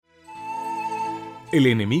El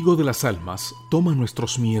enemigo de las almas toma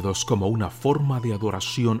nuestros miedos como una forma de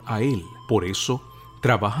adoración a Él. Por eso,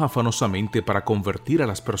 trabaja afanosamente para convertir a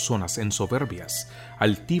las personas en soberbias,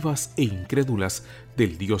 altivas e incrédulas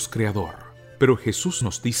del Dios Creador. Pero Jesús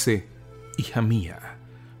nos dice: hija mía,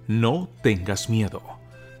 no tengas miedo.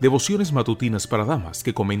 Devociones matutinas para damas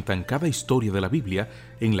que comentan cada historia de la Biblia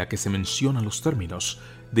en la que se mencionan los términos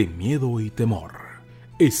de miedo y temor.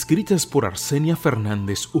 Escritas por Arsenia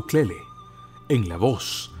Fernández Uclele, en la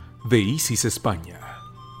voz de Isis España.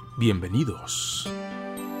 Bienvenidos.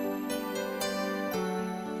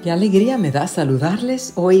 Qué alegría me da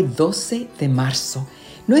saludarles hoy 12 de marzo.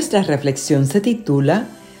 Nuestra reflexión se titula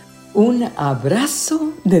Un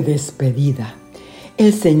abrazo de despedida.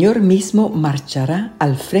 El Señor mismo marchará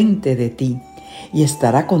al frente de ti y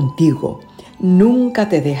estará contigo. Nunca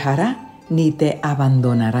te dejará ni te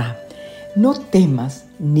abandonará. No temas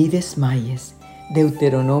ni desmayes.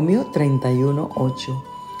 Deuteronomio 31:8.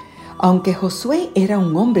 Aunque Josué era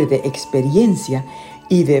un hombre de experiencia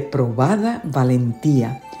y de probada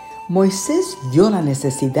valentía, Moisés vio la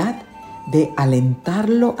necesidad de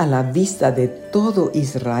alentarlo a la vista de todo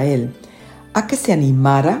Israel, a que se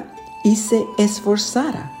animara y se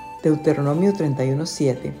esforzara, Deuteronomio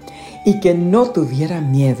 31:7, y que no tuviera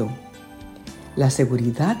miedo. La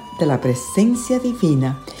seguridad de la presencia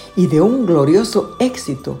divina y de un glorioso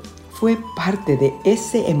éxito fue parte de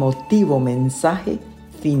ese emotivo mensaje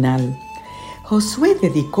final. Josué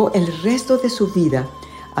dedicó el resto de su vida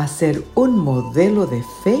a ser un modelo de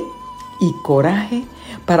fe y coraje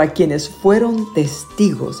para quienes fueron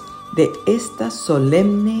testigos de esta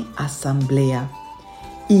solemne asamblea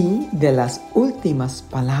y de las últimas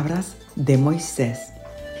palabras de Moisés.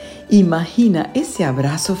 Imagina ese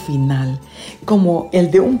abrazo final como el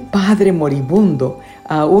de un padre moribundo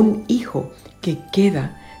a un hijo que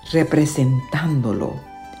queda representándolo.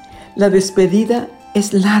 La despedida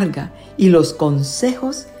es larga y los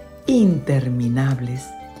consejos interminables.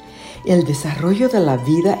 El desarrollo de la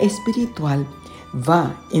vida espiritual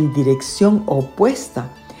va en dirección opuesta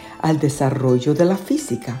al desarrollo de la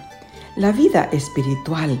física. La vida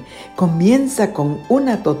espiritual comienza con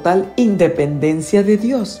una total independencia de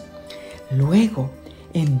Dios. Luego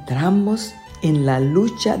entramos en la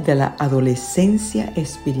lucha de la adolescencia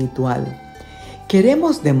espiritual.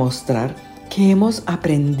 Queremos demostrar que hemos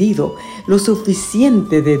aprendido lo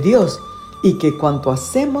suficiente de Dios y que cuanto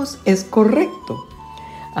hacemos es correcto.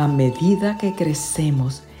 A medida que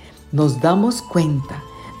crecemos, nos damos cuenta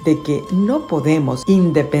de que no podemos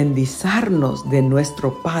independizarnos de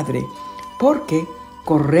nuestro Padre porque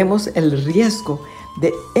corremos el riesgo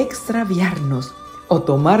de extraviarnos o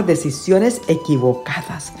tomar decisiones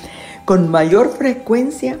equivocadas. Con mayor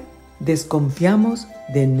frecuencia, desconfiamos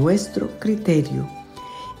de nuestro criterio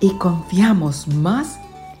y confiamos más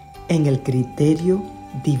en el criterio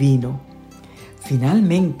divino.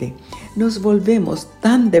 Finalmente, nos volvemos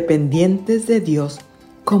tan dependientes de Dios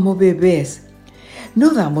como bebés. No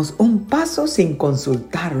damos un paso sin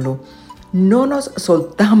consultarlo, no nos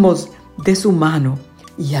soltamos de su mano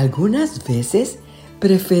y algunas veces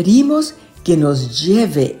preferimos que nos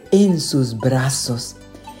lleve en sus brazos.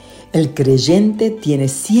 El creyente tiene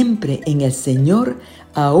siempre en el Señor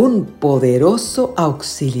a un poderoso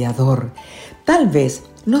auxiliador. Tal vez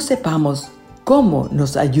no sepamos cómo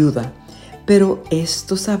nos ayuda, pero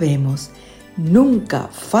esto sabemos: nunca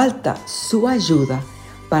falta su ayuda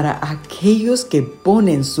para aquellos que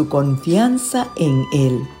ponen su confianza en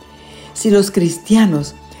Él. Si los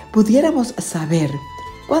cristianos pudiéramos saber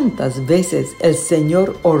cuántas veces el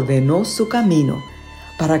Señor ordenó su camino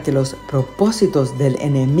para que los propósitos del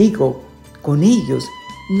enemigo con ellos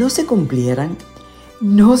no se cumplieran,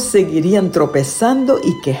 no seguirían tropezando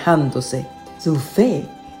y quejándose. Su fe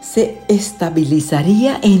se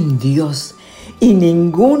estabilizaría en Dios y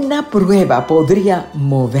ninguna prueba podría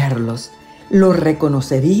moverlos. Lo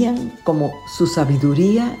reconocerían como su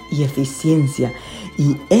sabiduría y eficiencia,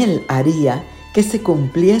 y Él haría que se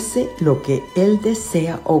cumpliese lo que Él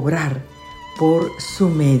desea obrar por su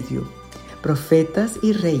medio. Profetas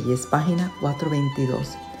y Reyes, página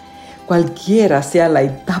 422. Cualquiera sea la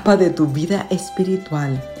etapa de tu vida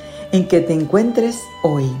espiritual en que te encuentres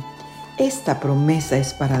hoy, esta promesa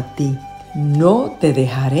es para ti: no te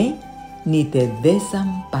dejaré ni te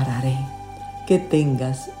desampararé. Que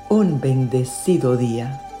tengas un bendecido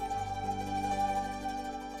día.